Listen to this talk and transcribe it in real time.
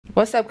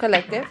What's up,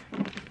 collective?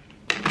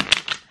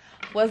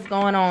 What's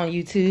going on,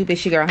 YouTube?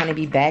 It's your girl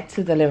Honei.B back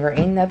to deliver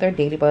another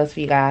daily buzz for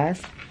you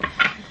guys.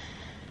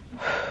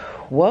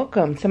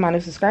 Welcome to my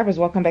new subscribers.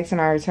 Welcome back to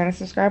my returning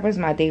subscribers,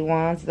 my day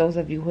ones, those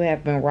of you who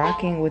have been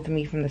rocking with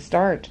me from the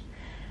start.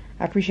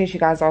 I appreciate you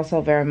guys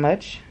also very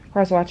much.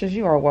 Cross watchers,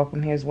 you are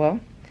welcome here as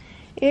well.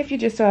 If you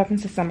just so happen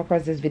to stumble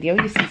across this video,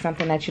 you see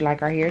something that you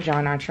like right here,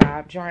 join our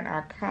tribe, join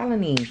our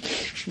colony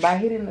by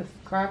hitting the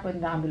subscribe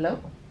button down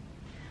below.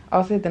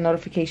 Also hit the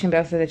notification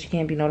bell so that you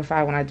can be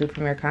notified when I do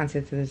premiere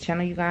content to the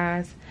channel, you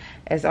guys.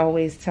 As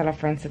always, tell a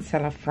friend to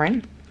tell a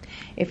friend.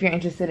 If you're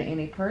interested in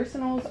any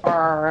personal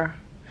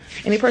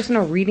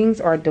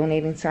readings or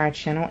donating to our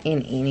channel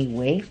in any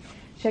way,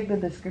 check the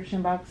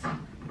description box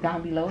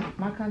down below.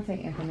 My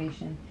contact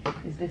information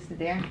is listed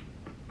there.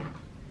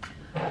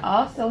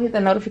 Also hit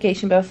the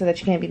notification bell so that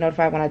you can be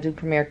notified when I do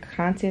premiere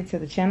content to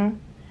the channel.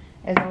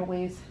 As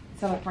always,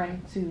 tell a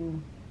friend to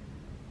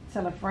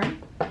tell a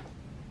friend.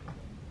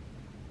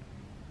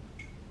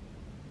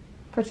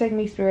 Protect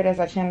me, Spirit, as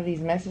I channel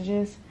these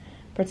messages.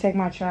 Protect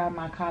my tribe,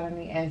 my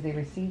colony, as they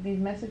receive these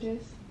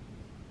messages.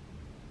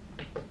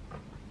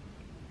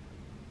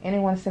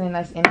 Anyone sending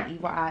us any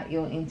evil eye,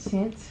 ill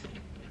intent,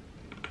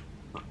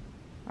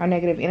 or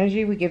negative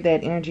energy, we give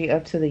that energy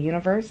up to the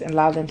universe and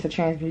allow them to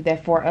transmute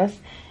that for us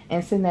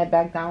and send that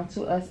back down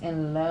to us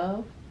in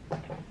love,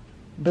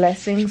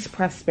 blessings,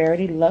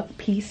 prosperity, luck,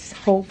 peace,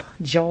 hope,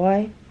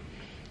 joy,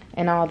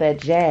 and all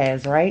that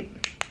jazz, right?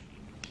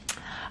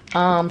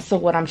 So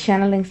what I'm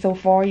channeling so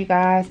far, you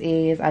guys,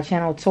 is I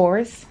channel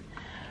Taurus.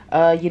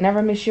 You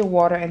never miss your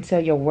water until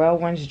your well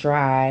runs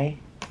dry.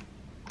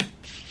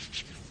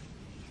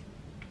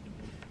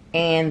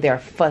 And they're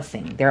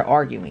fussing, they're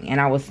arguing.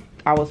 And I was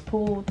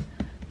pulled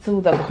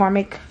to the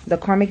karmic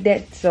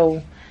deck.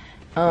 So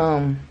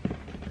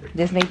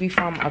this may be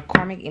from a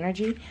karmic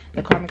energy.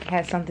 The karmic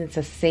has something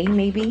to say,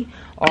 maybe,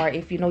 or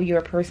if you know your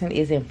person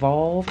is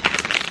involved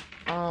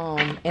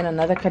in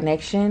another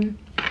connection,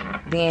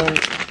 then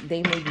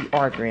they may be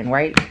arguing,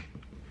 right?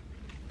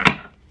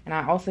 And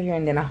I also hear,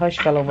 and then a hush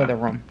fell over the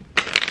room.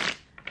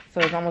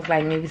 So it's almost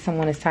like maybe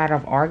someone is tired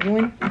of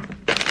arguing,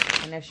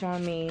 and they're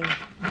showing me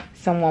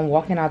someone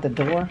walking out the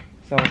door.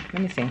 So let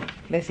me see.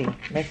 Let's see.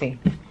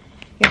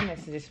 Give me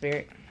messages,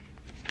 Spirit.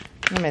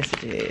 Give me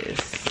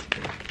messages.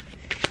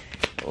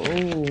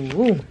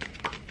 Ooh.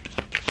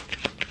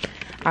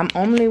 I'm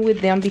only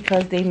with them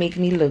because they make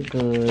me look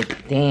good.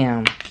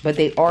 Damn. But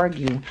they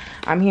argue.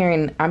 I'm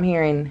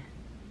hearing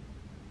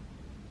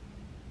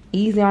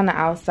easy on the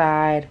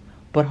outside,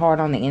 but hard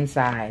on the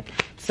inside.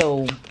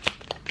 So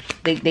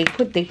they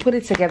put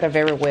it together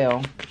very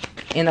well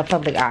in the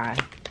public eye.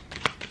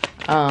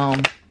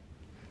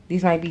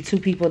 These might be two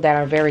people that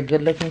are very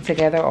good looking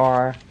together,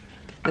 or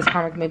this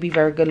karmic may be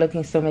very good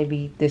looking, so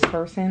maybe this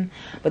person.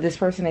 But this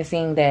person is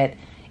saying that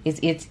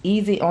it's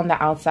easy on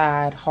the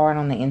outside, hard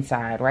on the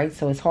inside, right?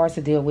 So it's hard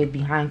to deal with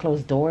behind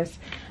closed doors.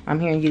 I'm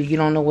hearing you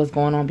don't know what's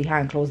going on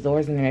behind closed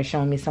doors, and then they're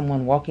showing me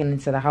someone walking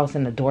into the house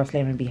and the door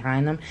slamming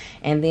behind them.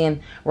 And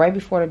then right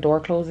before the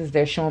door closes,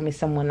 they're showing me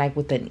someone like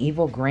with an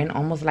evil grin,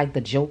 almost like the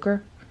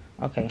Joker.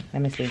 Okay,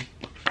 let me see.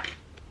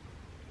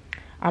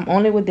 I'm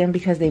only with them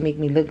because they make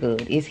me look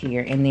good. It's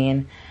here. And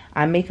then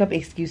I make up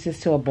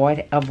excuses to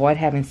avoid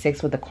having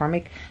sex with the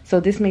karmic. So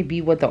this may be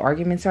what the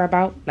arguments are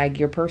about. Like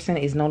your person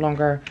is no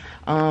longer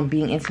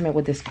being intimate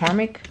with this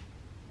karmic.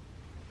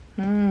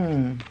 What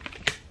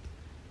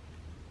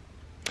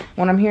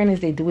I'm hearing is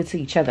they do it to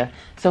each other.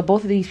 So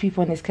both of these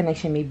people in this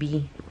connection may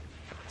be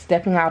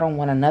stepping out on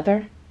one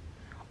another,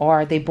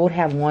 or they both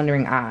have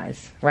wandering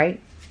eyes,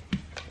 right?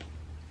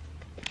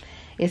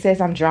 It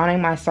says, I'm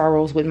drowning my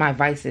sorrows with my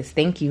vices.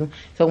 Thank you.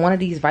 So one of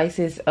these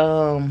vices,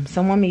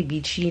 someone may be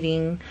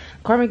cheating.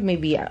 Karmic may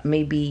be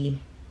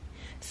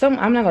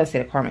I'm not going to say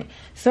the karmic.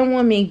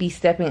 Someone may be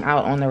stepping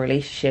out on the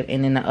relationship,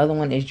 and then the other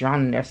one is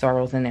drowning their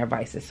sorrows and their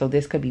vices. So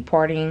this could be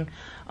partying.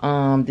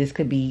 This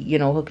could be,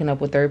 hooking up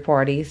with third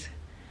parties.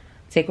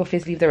 Take what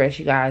fits, leave the rest,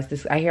 you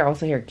guys. I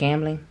also hear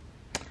gambling.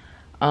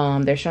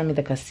 They're showing me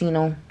the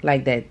casino,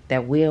 like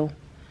that wheel.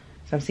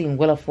 So I'm seeing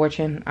Wheel of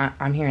Fortune.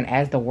 I'm hearing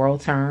As the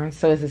World Turns.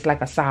 So it's just like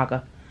a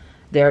saga.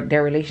 Their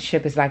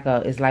relationship is like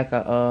a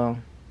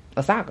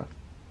saga.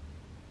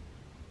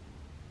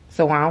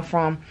 So where I'm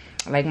from,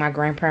 like my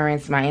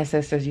grandparents, my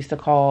ancestors used to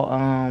call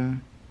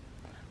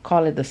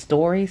it the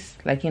stories.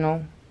 Like,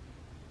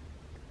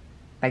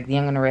 like The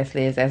Young and the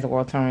Restless, As the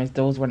World Turns.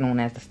 Those were known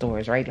as the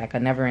stories, right? Like a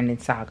never-ending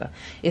saga.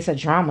 It's a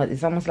drama.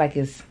 It's almost like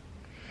it's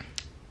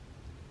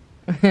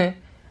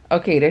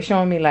okay. They're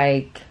showing me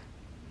like,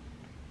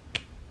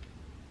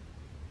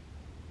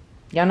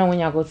 y'all know when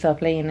y'all go to a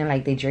play and then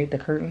like they drape the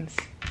curtains?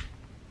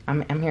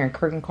 I'm hearing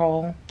curtain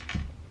call.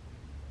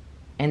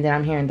 And then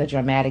I'm hearing the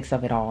dramatics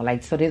of it all.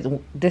 Like, so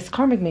this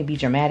karmic may be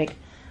dramatic.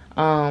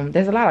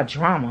 There's a lot of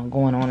drama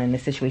going on in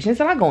this situation. There's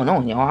a lot going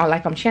on, y'all.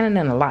 Like, I'm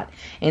channeling a lot.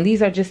 And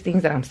these are just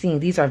things that I'm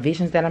seeing. These are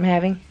visions that I'm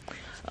having.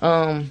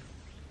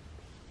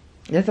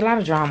 There's a lot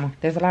of drama.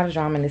 There's a lot of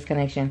drama in this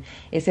connection.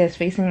 It says,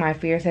 facing my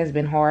fears has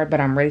been hard,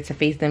 but I'm ready to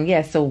face them.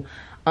 Yes, so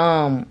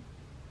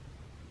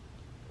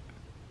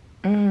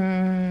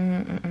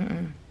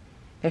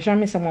They're showing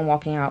me someone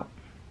walking out.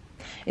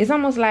 It's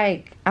almost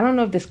like, I don't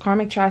know if this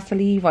karmic tries to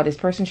leave or this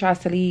person tries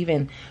to leave,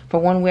 and for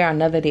one way or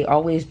another they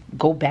always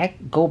go back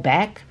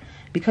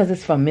because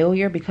it's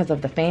familiar, because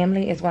of the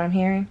family is what I'm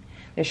hearing.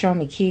 They're showing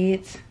me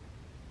kids.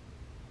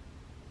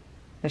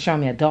 They're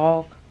showing me a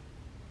dog.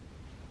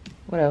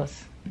 What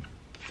else?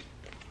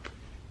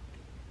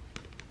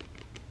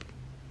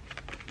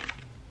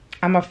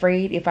 I'm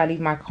afraid if I leave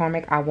my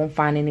karmic, I won't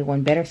find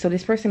anyone better. So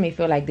this person may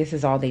feel like this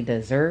is all they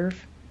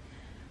deserve.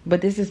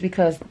 But this is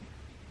because,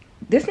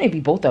 this may be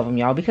both of them,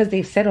 y'all, because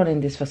they've settled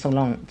in this for so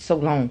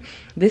long.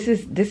 This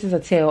is a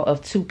tale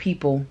of two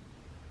people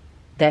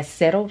that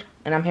settled.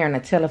 And I'm hearing a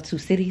tale of two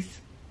cities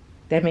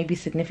that may be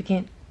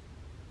significant.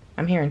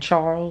 I'm hearing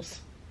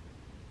Charles.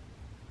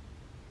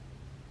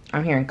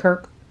 I'm hearing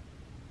Kirk.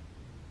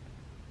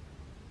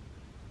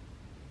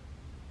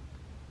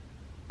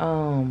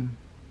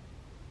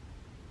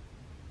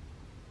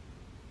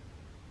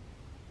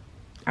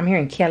 I'm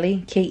hearing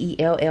Kelly,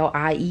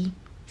 Kellie,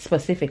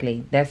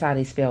 specifically. That's how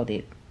they spelled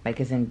it. Like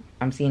it's in,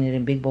 I'm seeing it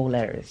in big bold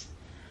letters.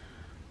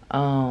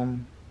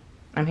 I'm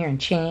hearing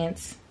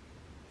Chance.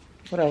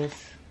 What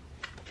else?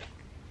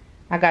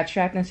 I got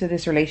trapped into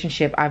this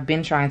relationship. I've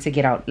been trying to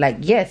get out. Like,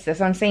 yes, that's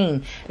what I'm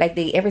saying. Like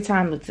they, every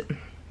time it's,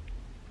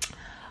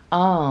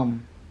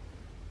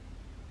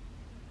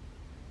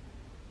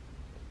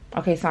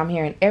 okay, so I'm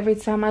hearing every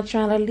time I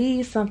try to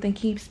leave, something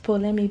keeps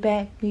pulling me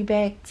back,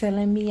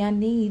 telling me I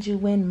need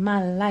you in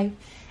my life.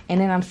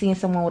 And then I'm seeing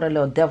someone with a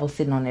little devil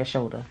sitting on their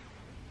shoulder.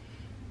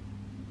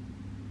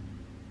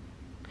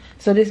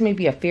 So this may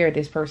be a fear of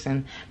this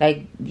person.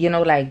 Like, you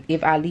know, like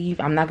if I leave,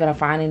 I'm not going to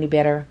find any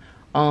better.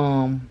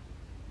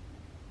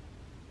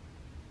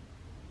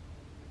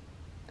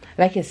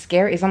 Like it's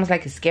scary. It's almost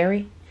like it's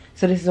scary.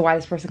 So this is why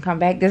this person come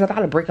back. There's a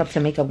lot of breakups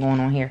and makeup going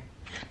on here.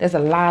 There's a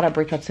lot of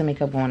breakups and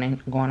makeup going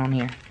on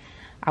here.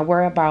 I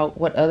worry about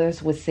what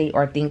others would say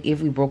or think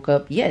if we broke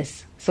up.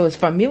 Yes. So it's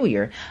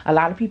familiar. A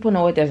lot of people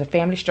know it. There's a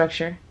family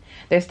structure.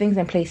 There's things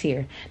in place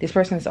here. This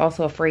person is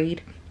also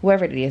afraid,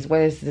 whoever it is,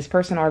 whether it's this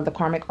person or the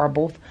karmic or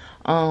both,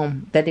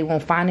 that they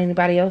won't find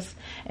anybody else.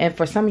 And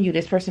for some of you,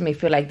 this person may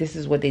feel like this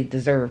is what they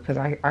deserve, because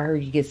I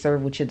heard you get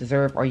served what you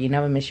deserve, or you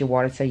never miss your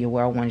water till your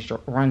well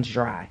runs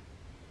dry.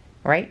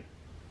 Right?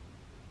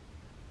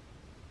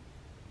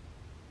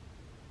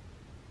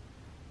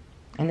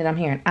 And then I'm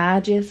hearing, I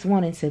just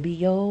want it to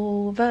be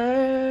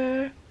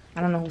over.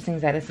 I don't know who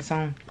sings that. It's a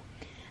song.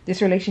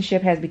 This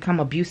relationship has become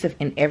abusive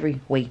in every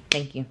way.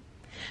 Thank you.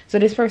 So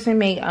this person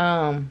may,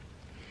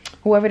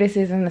 whoever this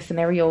is in the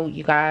scenario,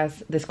 you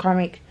guys, this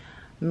karmic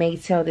may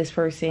tell this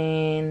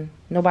person,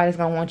 nobody's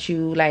going to want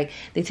you. Like,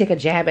 they take a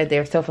jab at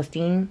their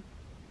self-esteem,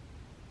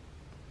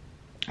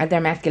 at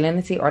their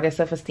masculinity or their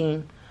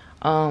self-esteem.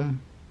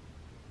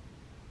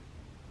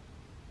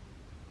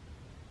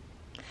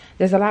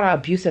 There's a lot of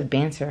abusive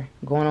banter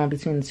going on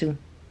between the two.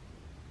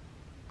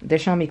 They're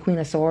showing me Queen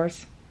of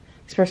Swords.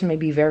 This person may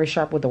be very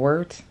sharp with the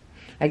words.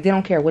 Like, they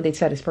don't care what they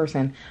tell this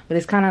person. But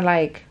it's kind of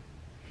like,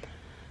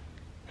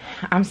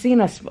 I'm seeing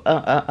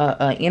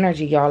a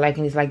energy, y'all. Like,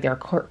 and it's like they're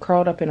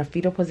curled up in a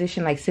fetal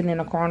position, like sitting in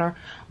a corner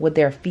with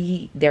their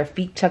feet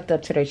tucked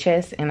up to their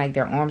chest, and like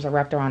their arms are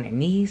wrapped around their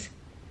knees.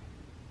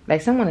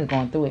 Like, someone is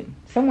going through it.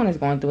 Someone is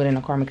going through it in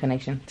a karmic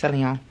connection. I'm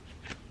telling y'all.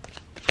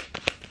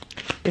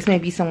 This may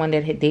be someone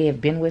that they have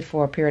been with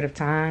for a period of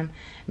time,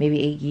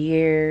 maybe 8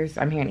 years.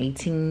 I'm hearing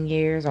 18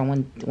 years, or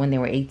when they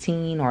were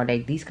 18, or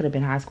these could have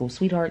been high school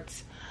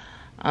sweethearts.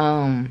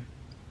 I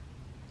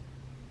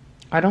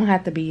don't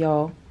have to be,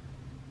 y'all.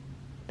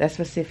 That's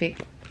specific.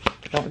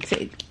 Don't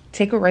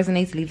take what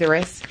resonates, leave the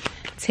rest.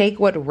 Take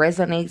what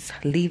resonates,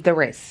 leave the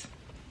rest.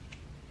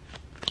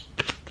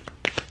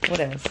 What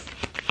else?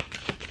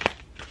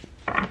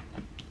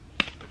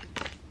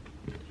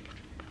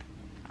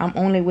 I'm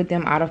only with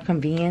them out of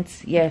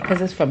convenience. Yeah,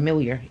 because it's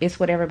familiar. It's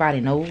what everybody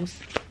knows.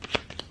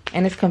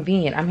 And it's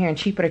convenient. I'm hearing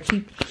cheaper to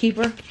keep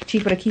her.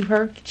 Cheaper to keep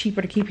her.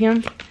 Cheaper to keep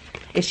him.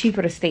 It's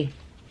cheaper to stay.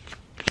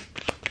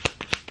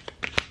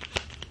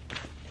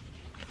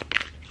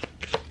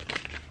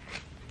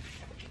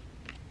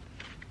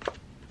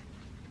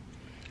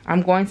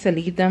 I'm going to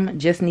leave them.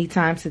 Just need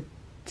time to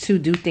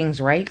do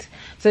things right.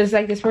 So it's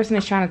like this person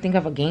is trying to think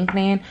of a game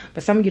plan.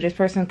 But some of you, this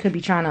person could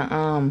be trying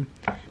to,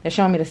 they're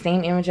showing me the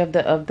same image of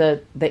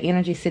the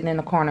energy sitting in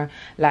the corner.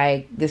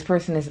 Like, this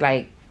person is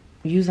like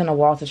using a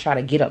wall to try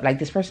to get up. Like,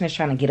 this person is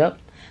trying to get up.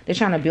 They're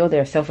trying to build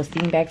their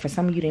self-esteem back. For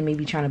some of you, they may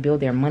be trying to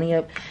build their money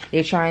up.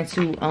 They're trying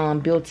to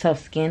build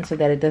tough skin so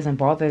that it doesn't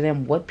bother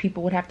them what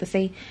people would have to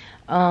say.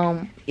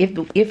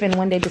 If and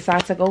when they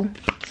decide to go,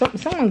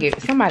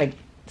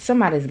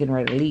 somebody's getting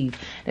ready to leave.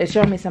 They're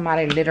showing me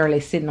somebody literally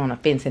sitting on a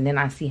fence, and then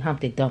I see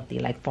Humpty Dumpty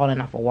like falling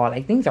off a wall.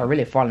 Like, things are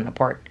really falling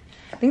apart.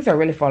 Things are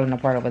really falling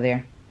apart over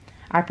there.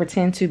 I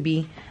pretend to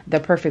be the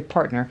perfect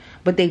partner,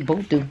 but they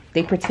both do.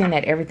 They pretend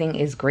that everything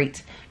is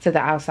great to the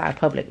outside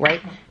public,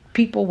 right?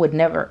 People would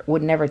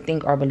never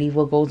think or believe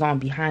what goes on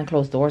behind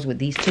closed doors with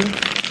these two.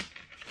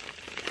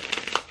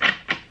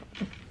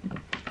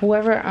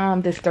 Whoever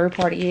this third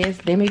party is,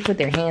 they may put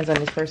their hands on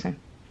this person.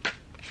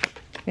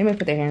 They may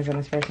put their hands on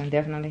this person,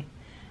 definitely.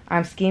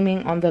 I'm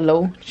scheming on the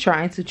low,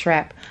 trying to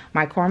trap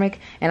my karmic.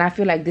 And I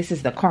feel like this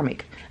is the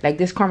karmic. Like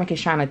this karmic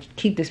is trying to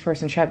keep this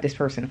person, trap this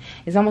person.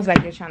 It's almost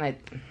like they're trying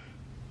to...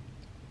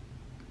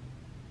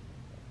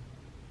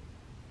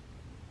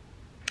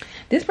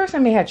 This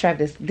person may have trapped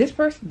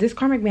this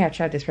karmic may have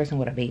trapped this person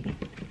with a baby.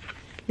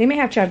 They may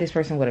have trapped this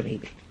person with a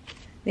baby.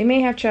 They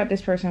may have trapped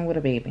this person with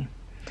a baby.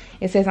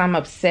 It says, I'm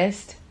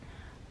obsessed.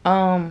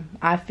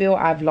 I feel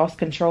I've lost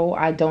control.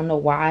 I don't know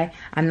why.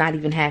 I'm not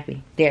even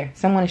happy. There.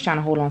 Someone is trying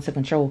to hold on to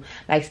control.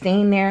 Like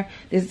staying there.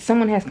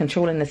 Someone has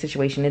control in the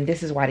situation. And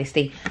this is why they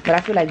stay. But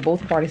I feel like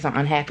both parties are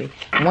unhappy.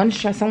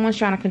 Someone's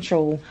trying to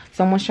control.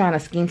 Someone's trying to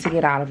scheme to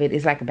get out of it.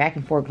 It's like a back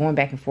and forth. Going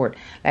back and forth.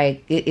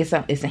 Like it's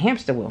a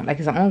hamster wheel. Like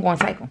it's an ongoing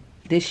cycle.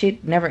 This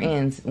shit never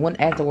ends.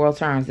 As the world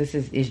turns. This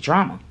is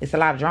drama. It's a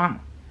lot of drama.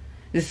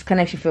 This is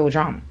connection filled with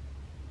drama.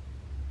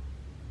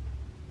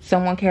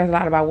 Someone cares a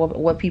lot about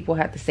what people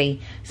have to say.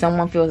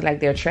 Someone feels like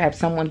they're trapped.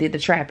 Someone did the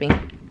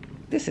trapping.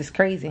 This is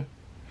crazy. It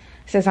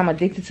says, I'm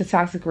addicted to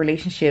toxic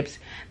relationships.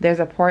 There's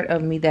a part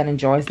of me that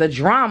enjoys the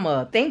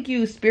drama. Thank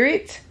you,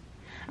 Spirit.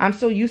 I'm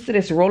so used to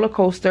this roller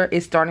coaster.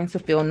 It's starting to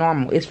feel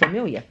normal. It's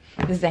familiar.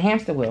 This is a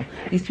hamster wheel.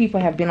 These people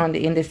have been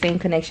in the same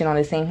connection, on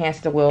the same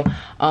hamster wheel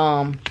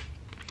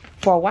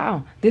for a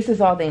while. This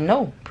is all they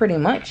know, pretty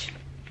much.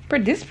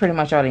 This is pretty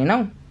much all they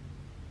know.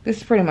 This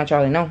is pretty much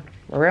all they know.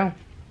 For real.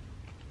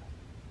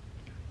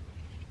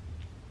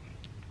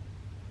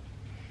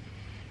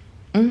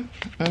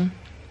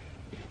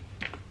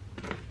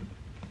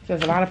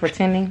 There's a lot of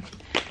pretending.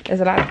 There's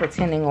a lot of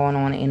pretending going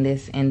on in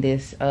this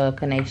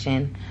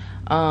connection.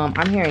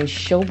 I'm hearing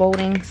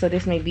showboating, so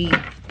this may be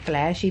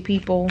flashy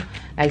people.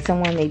 Like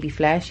someone may be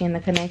flashy in the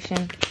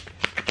connection.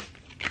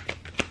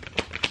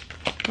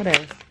 What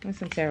else? What's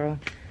some tarot?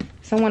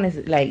 Someone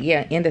is like,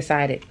 yeah,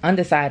 indecisive.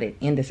 Indecisive.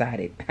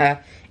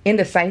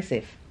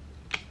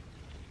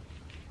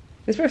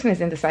 This person is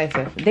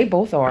indecisive. They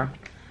both are.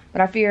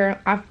 But I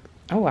fear. I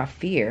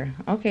fear.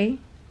 Okay.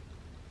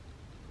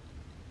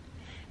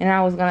 And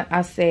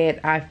I said,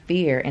 I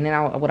fear. And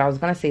then what I was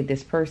going to say,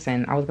 this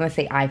person. I was going to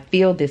say, I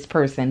feel this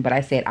person. But I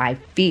said, I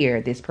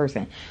fear this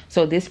person.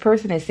 So this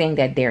person is saying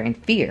that they're in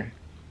fear.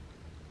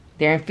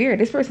 They're in fear.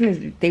 This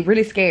person they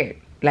really scared.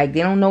 Like,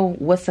 they don't know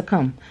what's to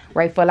come.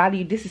 Right? For a lot of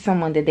you, this is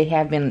someone that they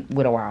have been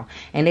with a while.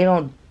 And they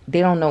don't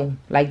know.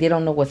 Like, they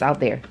don't know what's out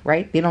there.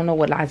 Right? They don't know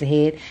what lies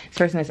ahead. This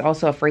person is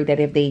also afraid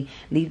that if they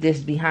leave this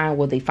behind,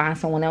 will they find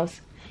someone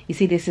else? You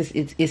see,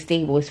 it's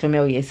stable, it's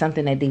familiar, it's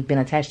something that they've been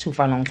attached to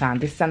for a long time.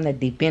 This is something that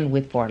they've been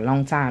with for a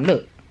long time.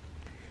 Look,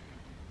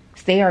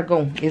 stay or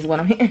go is what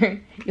I'm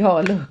hearing.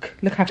 Y'all, look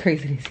how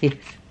crazy this is.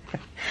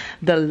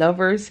 The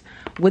Lovers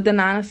with the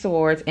Nine of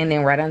Swords, and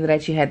then right under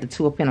that you had the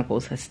Two of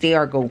Pentacles. Stay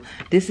or go.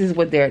 This is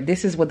what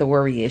the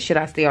worry is. Should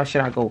I stay or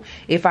should I go?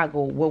 If I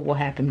go, what will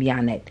happen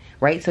beyond that?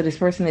 Right? So this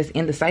person is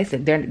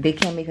indecisive. They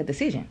can't make a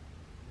decision.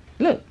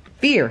 Look,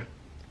 fear.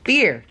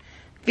 Fear.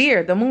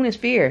 The Moon is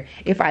fear.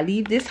 If I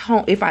leave this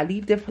home,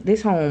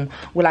 this home,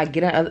 will I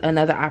get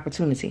another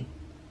opportunity,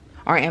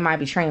 or am I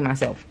betraying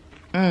myself?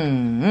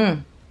 This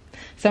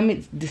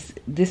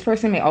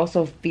person may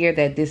also fear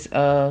that this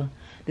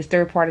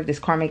third party, this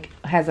karmic,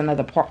 has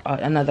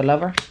another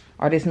lover,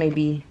 or this may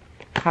be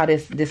how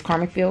this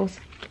karmic feels.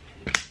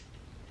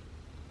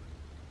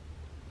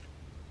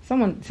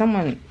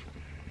 Someone.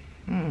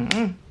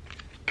 I'm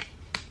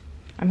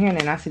hearing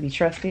they're not to be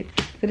trusted.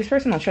 So this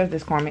person don't trust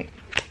this karmic.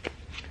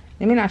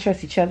 They may not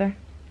trust each other.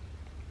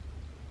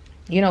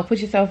 You know, put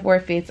yourself where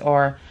it fits,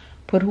 or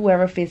put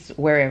whoever fits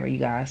wherever, you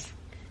guys.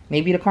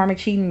 Maybe the karmic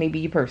cheating, maybe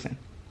your person.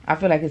 I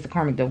feel like it's the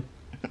karmic, though.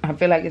 I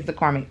feel like it's the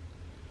karmic.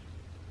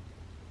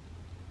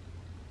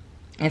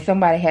 And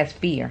somebody has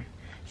fear.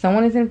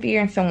 Someone is in fear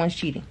and someone's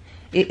cheating.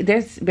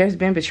 There's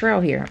been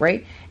betrayal here,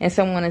 right? And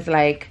someone is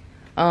like,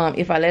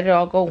 if I let it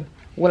all go,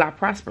 will I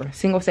prosper?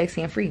 Single,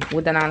 sexy, and free.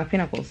 With the Nine of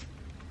Pentacles.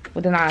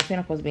 With the Nine of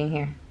Pentacles being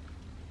here.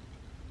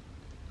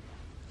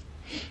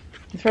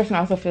 This person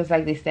also feels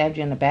like they stabbed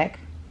you in the back.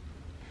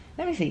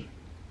 Let me see.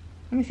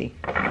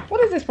 What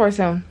does this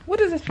person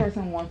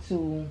want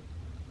to...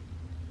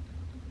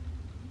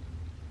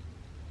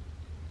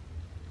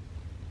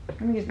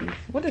 Let me get these.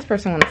 What does this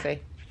person want to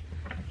say?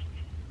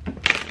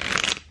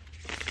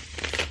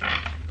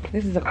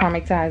 This is a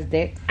karmic ties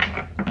deck.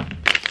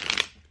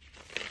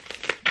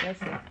 Let's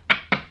see.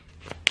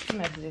 What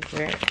message is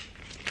there?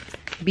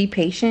 Be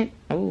patient.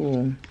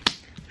 Oh.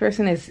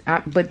 Person is,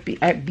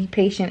 be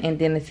patient, and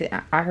then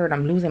I heard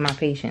I'm losing my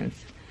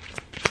patience.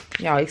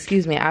 Y'all,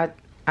 excuse me. I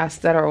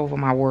stutter over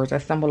my words. I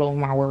stumble over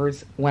my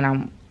words when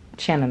I'm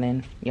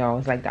channeling. Y'all,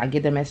 it's like I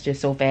get the messages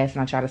so fast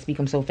and I try to speak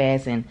them so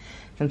fast, and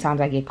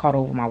sometimes I get caught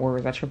over my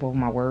words. I trip over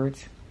my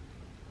words.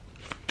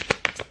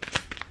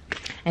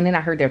 And then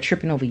I heard they're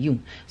tripping over you.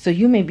 So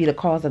you may be the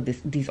cause of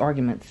these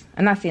arguments.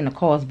 I'm not saying the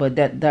cause, but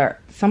that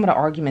some of the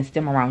arguments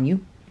stem around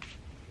you.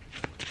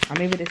 Or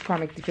maybe this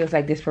karmic feels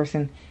like this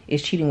person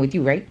is cheating with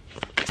you, right?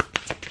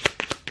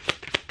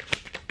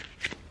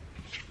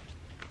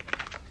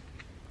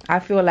 I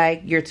feel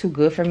like you're too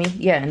good for me.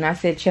 Yeah, and I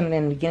said chilling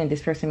in the beginning,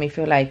 this person may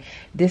feel like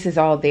this is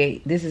all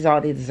they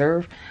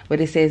deserve, but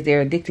it says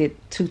they're addicted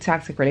to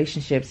toxic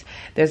relationships.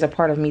 There's a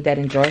part of me that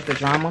enjoys the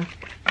drama.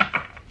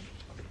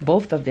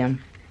 Both of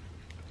them.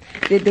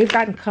 They've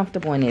gotten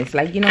comfortable in this.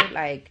 Like, you know,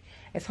 like,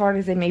 as hard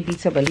as it may be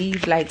to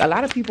believe, like, a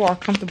lot of people are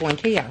comfortable in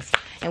chaos.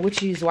 And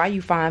which is why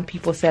you find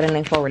people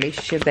settling for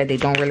relationships that they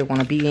don't really want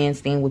to be in,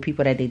 staying with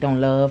people that they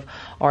don't love,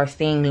 or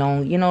staying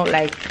long. You know,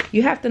 like,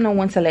 you have to know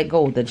when to let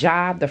go. The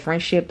job, the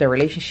friendship, the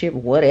relationship,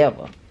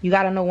 whatever. You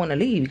got to know when to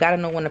leave. You got to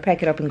know when to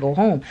pack it up and go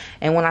home.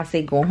 And when I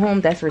say go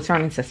home, that's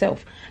returning to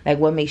self. Like,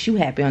 what makes you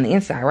happy on the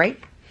inside, right?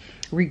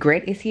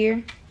 Regret is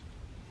here.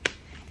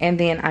 And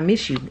then I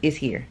miss you is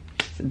here.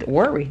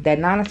 Worry, that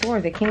 9 of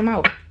Swords that came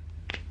out.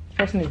 This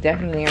person is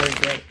definitely in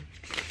regret.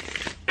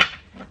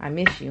 I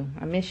miss you.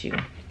 I miss you.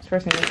 This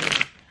person misses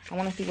you. I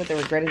want to see what the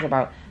regret is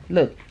about.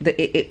 Look,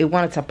 it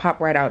wanted to pop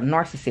right out.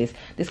 Narcissist.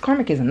 This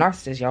karmic is a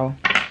narcissist, y'all.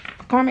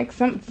 Karmic,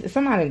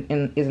 somebody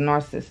is a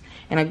narcissist.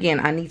 And again,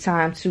 I need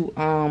time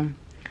to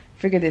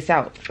figure this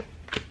out.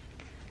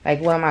 Like,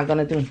 what am I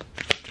gonna do?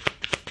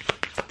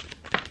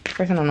 This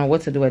person don't know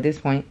what to do at this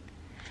point.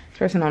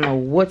 Person don't know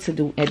what to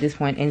do at this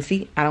point. And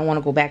see, I don't want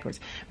to go backwards.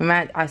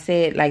 Remember, I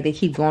said, like, they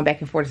keep going back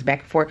and forth. It's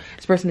back and forth.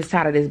 This person is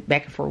tired of this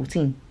back and forth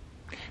routine.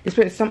 This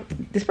person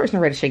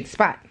ready to shake the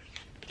spot.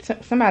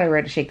 Somebody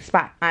ready to shake the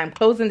spot. I'm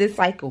closing this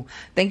cycle.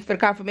 Thank you for the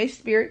confirmation,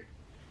 spirit.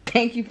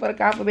 Thank you for the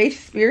confirmation,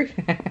 spirit.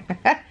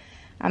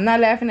 I'm not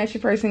laughing at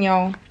your person,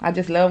 y'all. I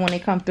just love when they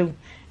come through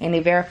and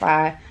they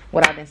verify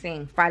what I've been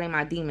saying. Fighting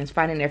my demons,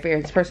 fighting their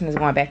fears. This person is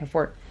going back and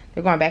forth.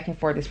 They're going back and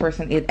forth. This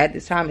person at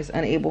this time is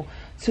unable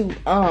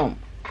to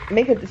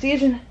make a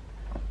decision.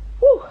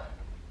 Whew.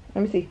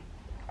 Let me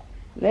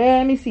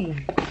see.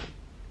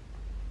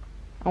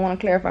 I want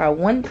to clarify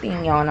one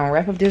thing, y'all, and I'll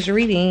wrap up this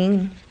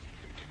reading.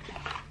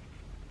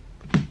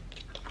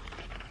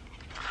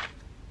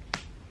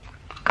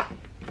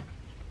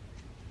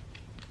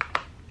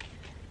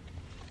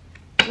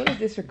 What is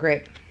this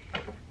regret?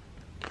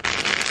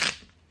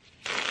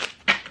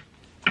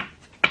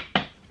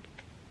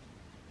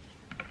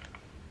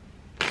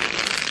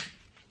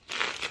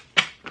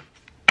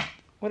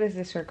 What is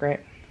this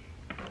regret?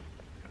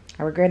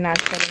 I regret not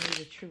telling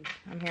you the truth.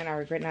 I'm hearing I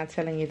regret not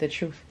telling you the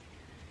truth.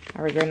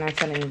 I regret not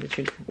telling you the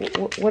truth.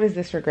 What is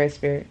this regret,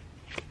 spirit?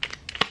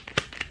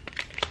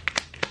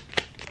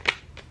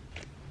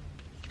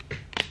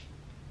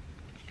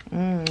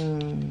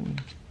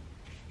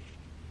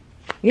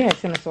 Yeah,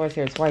 Ten of Swords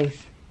here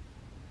twice.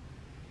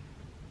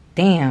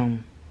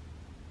 Damn.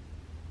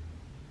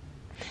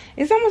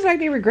 It's almost like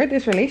they regret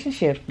this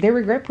relationship. They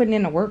regret putting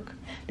in the work.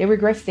 They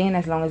regret staying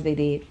as long as they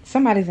did.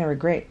 Somebody's in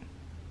regret.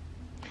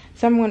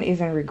 Someone is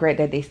in regret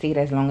that they stayed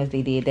as long as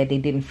they did. That they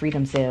didn't free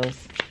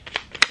themselves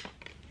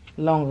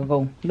long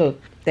ago.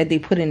 Look, that they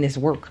put in this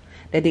work.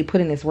 That they put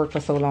in this work for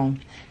so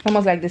long. It's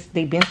almost like this.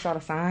 They've been saw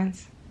the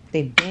signs.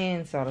 They've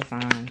been saw the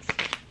signs.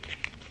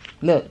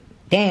 Look,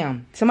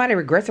 damn. Somebody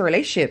regrets a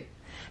relationship.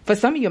 For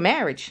some of your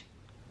marriage.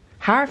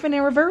 Hierophant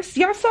in reverse.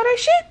 Y'all saw that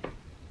shit?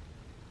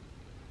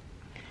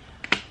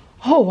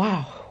 Oh,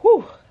 wow.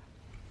 Whew.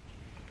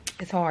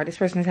 It's hard. This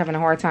person is having a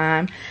hard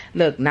time.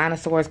 Look, 9 of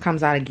Swords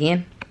comes out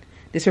again.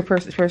 This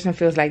person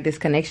feels like this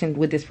connection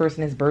with this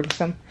person is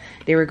burdensome.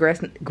 They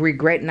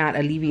regret not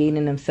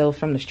alleviating themselves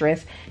from the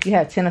stress. You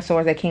have 10 of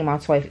Swords that came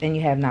out twice, and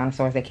you have 9 of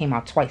Swords that came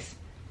out twice.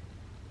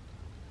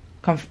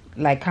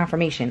 Like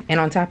confirmation. And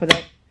on top of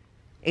that,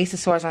 Ace of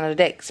Swords on the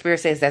deck. Spirit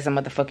says that's a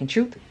motherfucking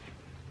truth.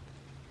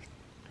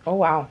 Oh,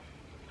 wow.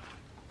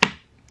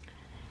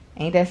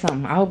 Ain't that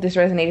something? I hope this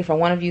resonated for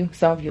one of you,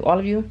 some of you, all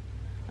of you.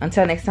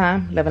 Until next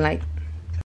time, love and light.